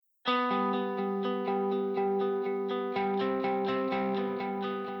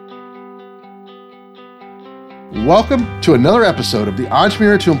Welcome to another episode of the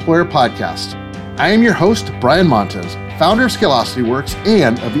Entrepreneur to Employer podcast. I am your host, Brian Montez, founder of Scalosity Works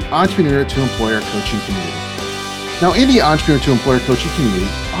and of the Entrepreneur to Employer coaching community. Now, in the Entrepreneur to Employer coaching community,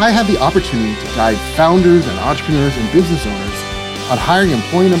 I have the opportunity to guide founders and entrepreneurs and business owners on hiring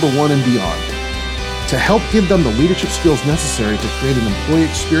employee number one and beyond, to help give them the leadership skills necessary to create an employee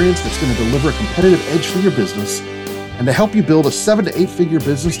experience that's going to deliver a competitive edge for your business, and to help you build a 7 to 8 figure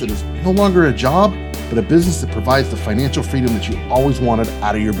business that is no longer a job, but a business that provides the financial freedom that you always wanted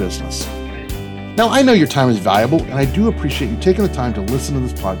out of your business. Now, I know your time is valuable, and I do appreciate you taking the time to listen to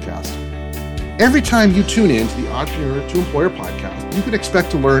this podcast. Every time you tune in to the Entrepreneur to Employer podcast, you can expect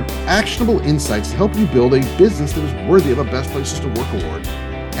to learn actionable insights to help you build a business that is worthy of a Best Places to Work award,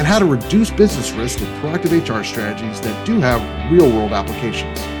 and how to reduce business risk with proactive HR strategies that do have real-world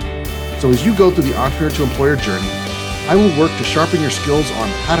applications. So as you go through the Entrepreneur to Employer journey, I will work to sharpen your skills on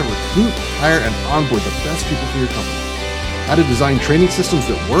how to recruit, hire, and onboard the best people for your company, how to design training systems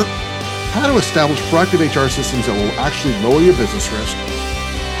that work, how to establish proactive HR systems that will actually lower your business risk,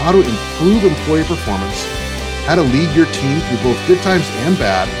 how to improve employee performance, how to lead your team through both good times and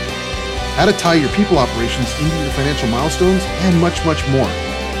bad, how to tie your people operations into your financial milestones, and much, much more.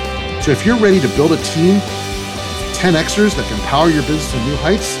 So if you're ready to build a team of 10Xers that can power your business to new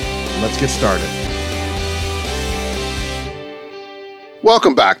heights, let's get started.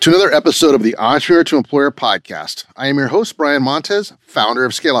 Welcome back to another episode of the Entrepreneur to Employer podcast. I am your host, Brian Montez, founder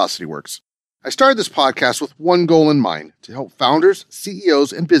of Scalosity Works. I started this podcast with one goal in mind: to help founders,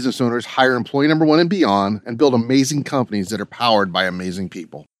 CEOs, and business owners hire employee number one and beyond and build amazing companies that are powered by amazing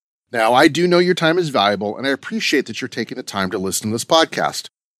people. Now, I do know your time is valuable, and I appreciate that you're taking the time to listen to this podcast.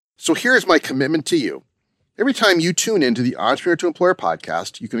 So here is my commitment to you. Every time you tune into the Entrepreneur to Employer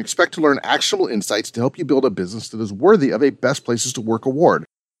podcast, you can expect to learn actionable insights to help you build a business that is worthy of a Best Places to Work award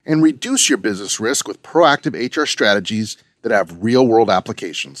and reduce your business risk with proactive HR strategies that have real-world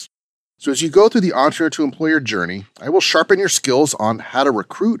applications. So as you go through the Entrepreneur to Employer journey, I will sharpen your skills on how to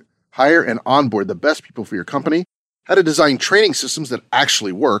recruit, hire, and onboard the best people for your company, how to design training systems that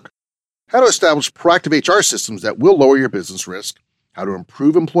actually work, how to establish proactive HR systems that will lower your business risk, how to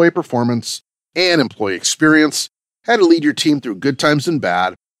improve employee performance and employee experience, how to lead your team through good times and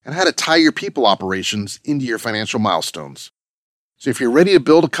bad, and how to tie your people operations into your financial milestones. So if you're ready to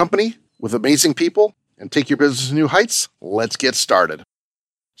build a company with amazing people and take your business to new heights, let's get started.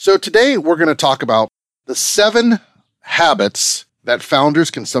 So today we're going to talk about the 7 habits that founders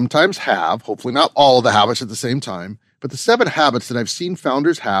can sometimes have, hopefully not all of the habits at the same time, but the 7 habits that I've seen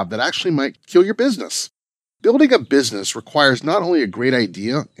founders have that actually might kill your business. Building a business requires not only a great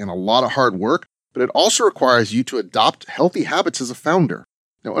idea and a lot of hard work, but it also requires you to adopt healthy habits as a founder.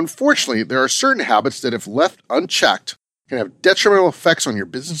 Now, unfortunately, there are certain habits that, if left unchecked, can have detrimental effects on your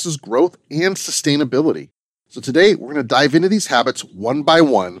business's growth and sustainability. So today, we're going to dive into these habits one by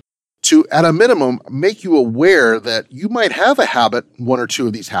one to, at a minimum, make you aware that you might have a habit, 1 or 2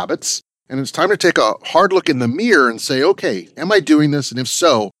 of these habits, and it's time to take a hard look in the mirror and say, okay, am I doing this? And if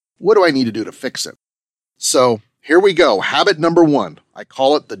so, what do I need to do to fix it? So here we go. Habit number 1. I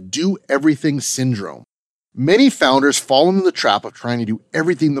call it the do everything syndrome. Many founders fall into the trap of trying to do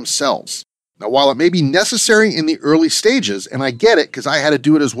everything themselves. Now, while it may be necessary in the early stages, and I get it because I had to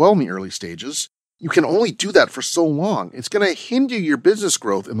do it as well in the early stages, you can only do that for so long. It's going to hinder your business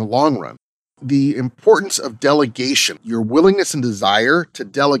growth in the long run. The importance of delegation, your willingness and desire to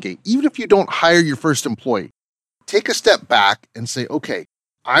delegate, even if you don't hire your first employee. Take a step back and say, okay,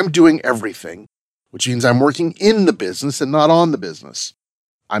 I'm doing everything, which means I'm working in the business and not on the business.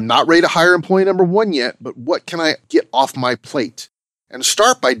 I'm not ready to hire employee number 1 yet, but what can I get off my plate? And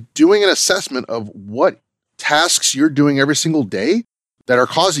start by doing an assessment of what tasks you're doing every single day that are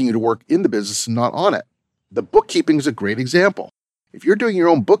causing you to work in the business and not on it. The bookkeeping is a great example. If you're doing your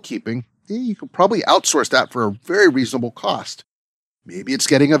own bookkeeping, you can probably outsource that for a very reasonable cost. Maybe it's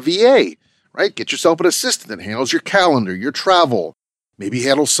getting a VA, right? Get yourself an assistant that handles your calendar, your travel, maybe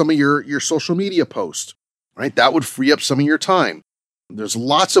handle some of your social media posts, right? That would free up some of your time. There's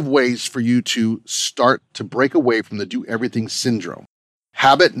lots of ways for you to start to break away from the do everything syndrome.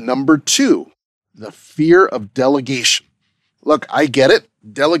 Habit number 2, the fear of delegation. Look, I get it.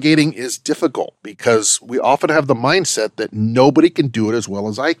 Delegating is difficult because we often have the mindset that nobody can do it as well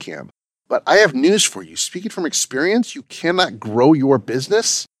as I can. But I have news for you. Speaking from experience, you cannot grow your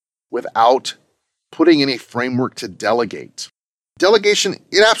business without putting in a framework to delegate. Delegation,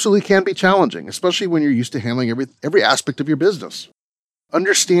 it absolutely can be challenging, especially when you're used to handling every aspect of your business.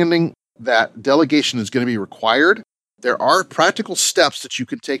 Understanding that delegation is going to be required, there are practical steps that you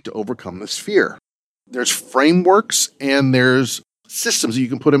can take to overcome this fear. There's frameworks and there's systems that you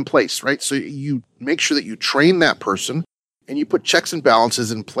can put in place, right? So you make sure that you train that person and you put checks and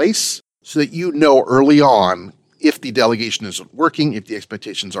balances in place so that you know early on if the delegation isn't working, if the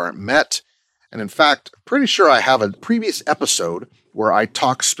expectations aren't met. And in fact, I'm pretty sure I have a previous episode where I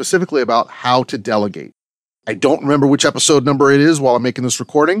talk specifically about how to delegate. I don't remember which episode number it is while I'm making this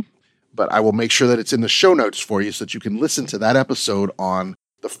recording, but I will make sure that it's in the show notes for you so that you can listen to that episode on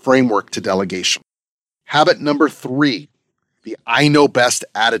the framework to delegation. Habit number 3, the I know best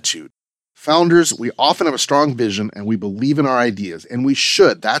attitude. Founders, we often have a strong vision and we believe in our ideas, and we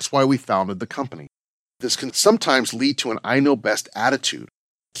should. That's why we founded the company. This can sometimes lead to an I know best attitude.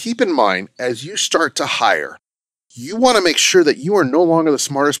 Keep in mind, as you start to hire, you want to make sure that you are no longer the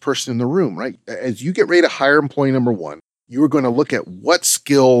smartest person in the room, right? As you get ready to hire employee number 1, you are going to look at what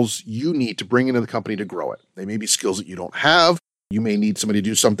skills you need to bring into the company to grow it. They may be skills that you don't have. You may need somebody to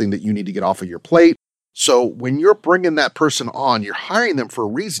do something that you need to get off of your plate. So when you're bringing that person on, you're hiring them for a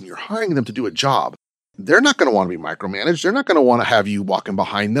reason. You're hiring them to do a job. They're not going to want to be micromanaged. They're not going to want to have you walking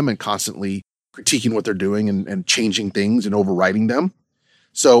behind them and constantly critiquing what they're doing and changing things and overriding them.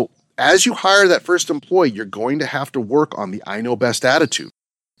 So as you hire that first employee, you're going to have to work on the I know best attitude.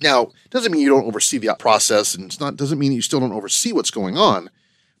 Now, it doesn't mean you don't oversee the process, and doesn't mean you still don't oversee what's going on,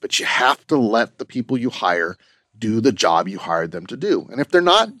 but you have to let the people you hire do the job you hired them to do. And if they're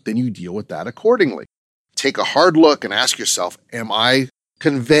not, then you deal with that accordingly. Take a hard look and ask yourself, am I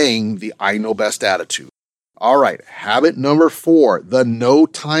conveying the I know best attitude? All right, habit number 4, the no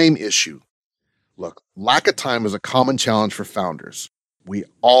time issue. Look, lack of time is a common challenge for founders. We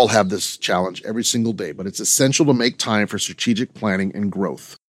all have this challenge every single day, but it's essential to make time for strategic planning and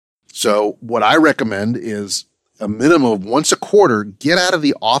growth. So what I recommend is a minimum of once a quarter, get out of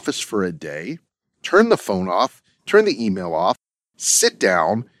the office for a day, turn the phone off, turn the email off, sit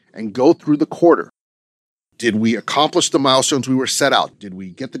down, and go through the quarter. Did we accomplish the milestones we were set out? Did we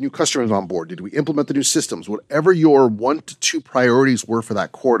get the new customers on board? Did we implement the new systems? Whatever your 1 to 2 priorities were for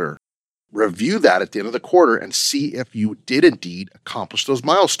that quarter, review that at the end of the quarter and see if you did indeed accomplish those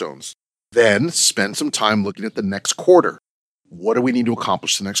milestones. Then spend some time looking at the next quarter. What do we need to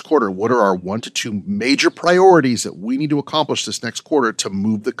accomplish the next quarter? What are our 1 to 2 major priorities that we need to accomplish this next quarter to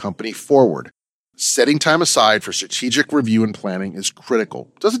move the company forward? Setting time aside for strategic review and planning is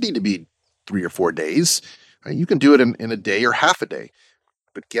critical. It doesn't need to be 3 or 4 days. You can do it in a day or half a day.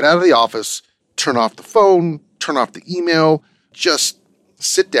 But get out of the office, turn off the phone, turn off the email, just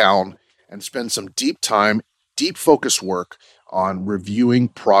sit down and spend some deep time, deep focus work on reviewing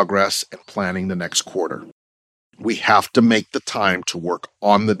progress and planning the next quarter. We have to make the time to work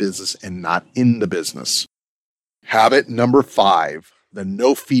on the business and not in the business. Habit number 5, the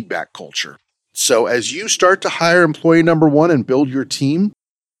no feedback culture. So as you start to hire employee number 1 and build your team,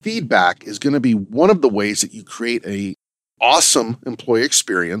 feedback is going to be one of the ways that you create an awesome employee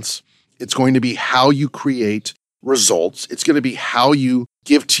experience. It's going to be how you create results. It's going to be how you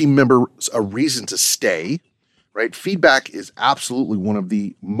give team members a reason to stay, right? Feedback is absolutely one of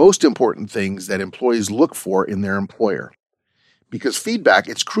the most important things that employees look for in their employer. Because feedback,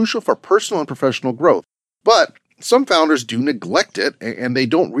 it's crucial for personal and professional growth. But some founders do neglect it and they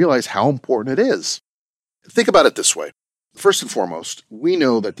don't realize how important it is. Think about it this way. First and foremost, we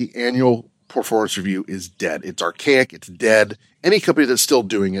know that the annual performance review is dead. It's archaic. It's dead. Any company that's still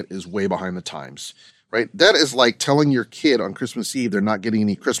doing it is way behind the times, right? That is like telling your kid on Christmas Eve they're not getting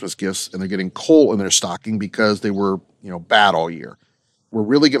any Christmas gifts and they're getting coal in their stocking because they were, bad all year. We're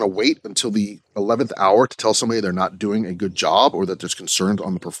really going to wait until the 11th hour to tell somebody they're not doing a good job or that there's concerns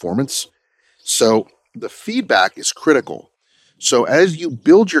on the performance. So the feedback is critical. So as you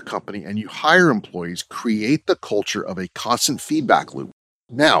build your company and you hire employees, create the culture of a constant feedback loop.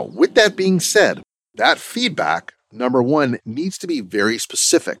 Now, with that being said, that feedback, number 1, needs to be very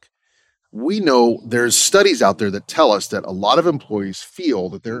specific. We know there's studies out there that tell us that a lot of employees feel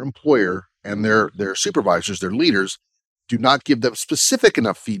that their employer and their supervisors, their leaders, do not give them specific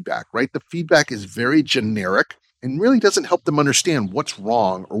enough feedback, right? The feedback is very generic and really doesn't help them understand what's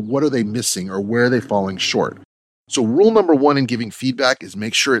wrong or what are they missing or where are they falling short. So rule number 1 in giving feedback is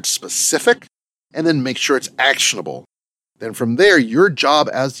make sure it's specific and then make sure it's actionable. Then from there, your job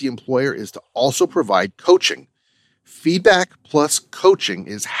as the employer is to also provide coaching. Feedback plus coaching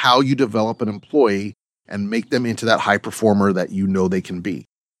is how you develop an employee and make them into that high performer that you know they can be.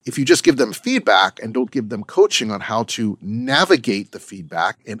 If you just give them feedback and don't give them coaching on how to navigate the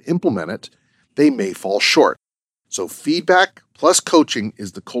feedback and implement it, they may fall short. So feedback plus coaching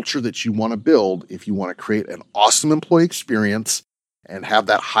is the culture that you want to build if you want to create an awesome employee experience and have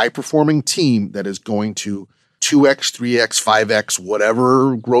that high-performing team that is going to 2x, 3x, 5x,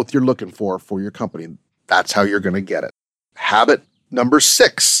 whatever growth you're looking for your company. That's how you're going to get it. Habit Number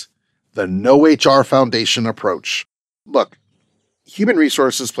 6, the No HR Foundation approach. Look, human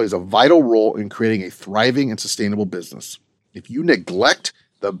resources plays a vital role in creating a thriving and sustainable business. If you neglect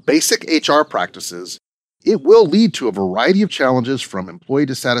the basic HR practices, it will lead to a variety of challenges from employee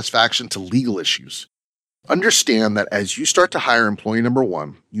dissatisfaction to legal issues. Understand that as you start to hire employee number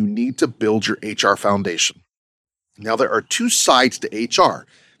 1, you need to build your HR foundation. Now, there are 2 sides to HR.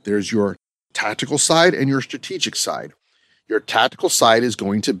 There's your tactical side and your strategic side. Your tactical side is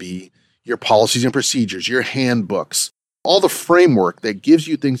going to be your policies and procedures, your handbooks, all the framework that gives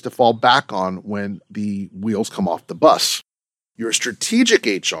you things to fall back on when the wheels come off the bus. Your strategic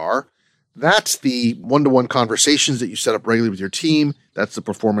HR, that's the one-to-one conversations that you set up regularly with your team. That's the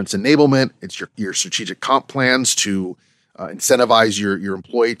performance enablement. It's your strategic comp plans to incentivize your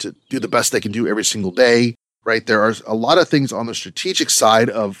employee to do the best they can do every single day, right? There are a lot of things on the strategic side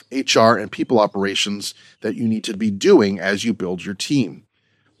of HR and people operations that you need to be doing as you build your team.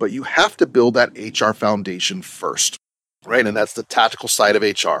 But you have to build that HR foundation first, right? And that's the tactical side of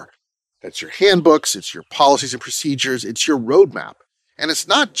HR. That's your handbooks, it's your policies and procedures, it's your roadmap. And it's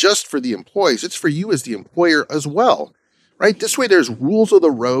not just for the employees, it's for you as the employer as well, right? This way there's rules of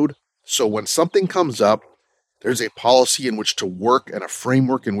the road. So when something comes up, there's a policy in which to work and a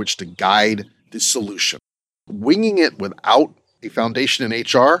framework in which to guide the solution. Winging it without a foundation in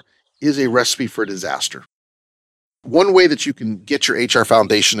HR is a recipe for disaster. One way that you can get your HR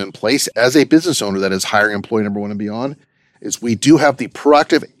foundation in place as a business owner that is hiring employee number 1 and beyond is we do have the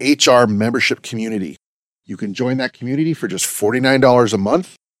Proactive HR membership community. You can join that community for just $49 a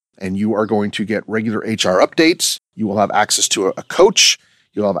month, and you are going to get regular HR updates. You will have access to a coach.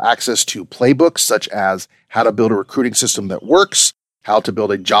 You'll have access to playbooks such as how to build a recruiting system that works, how to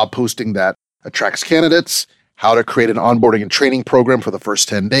build a job posting that attracts candidates, how to create an onboarding and training program for the first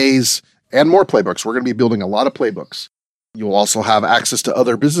 10 days, and more playbooks. We're going to be building a lot of playbooks. You'll also have access to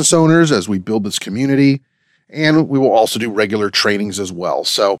other business owners as we build this community, and we will also do regular trainings as well.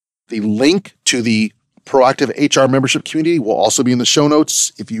 So the link to the Proactive HR membership community will also be in the show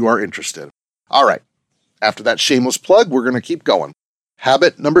notes if you are interested. All right. After that shameless plug, we're going to keep going.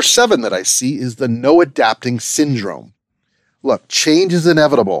 Habit number 7 that I see is the no adapting syndrome. Look, change is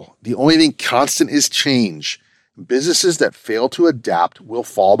inevitable. The only thing constant is change. Businesses that fail to adapt will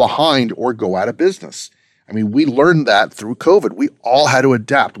fall behind or go out of business. I mean, we learned that through COVID. We all had to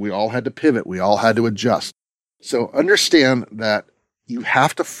adapt. We all had to pivot. We all had to adjust. So understand that you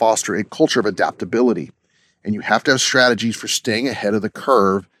have to foster a culture of adaptability, and you have to have strategies for staying ahead of the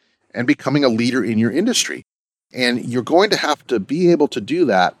curve and becoming a leader in your industry. And you're going to have to be able to do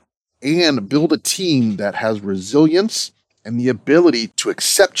that and build a team that has resilience and the ability to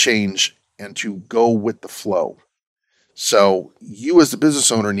accept change and to go with the flow. So you as the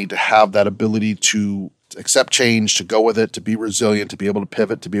business owner need to have that ability to accept change, to go with it, to be resilient, to be able to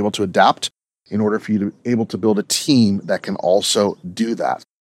pivot, to be able to adapt in order for you to be able to build a team that can also do that.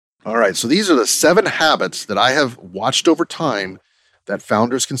 All right, so these are the 7 habits that I have watched over time that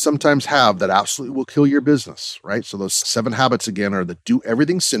founders can sometimes have that absolutely will kill your business, right? So those 7 habits again are the do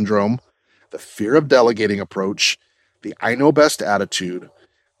everything syndrome, the fear of delegating approach, the I know best attitude,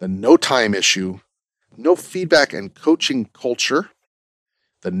 the no time issue, no feedback and coaching culture,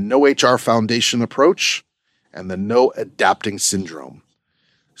 the no HR foundation approach, and the no adapting syndrome.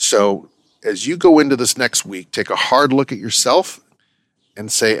 So as you go into this next week, take a hard look at yourself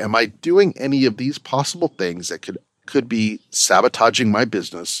and say, am I doing any of these possible things that could be sabotaging my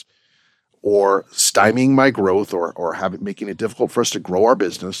business or stymieing my growth or making it difficult for us to grow our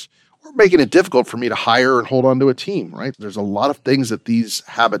business or making it difficult for me to hire and hold on to a team, right? There's a lot of things that these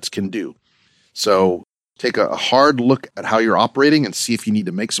habits can do. So take a hard look at how you're operating and see if you need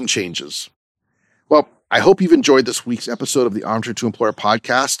to make some changes. Well, I hope you've enjoyed this week's episode of the Entrepreneur to Employer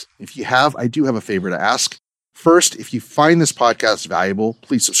podcast. If you have, I do have a favor to ask. First, if you find this podcast valuable,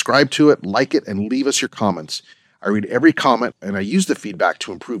 please subscribe to it, like it, and leave us your comments. I read every comment and I use the feedback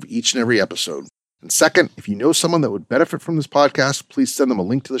to improve each and every episode. And second, if you know someone that would benefit from this podcast, please send them a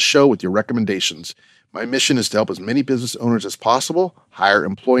link to the show with your recommendations. My mission is to help as many business owners as possible hire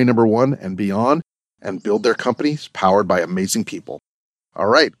employee number 1 and beyond and build their companies powered by amazing people. All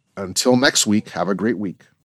right. Until next week, have a great week.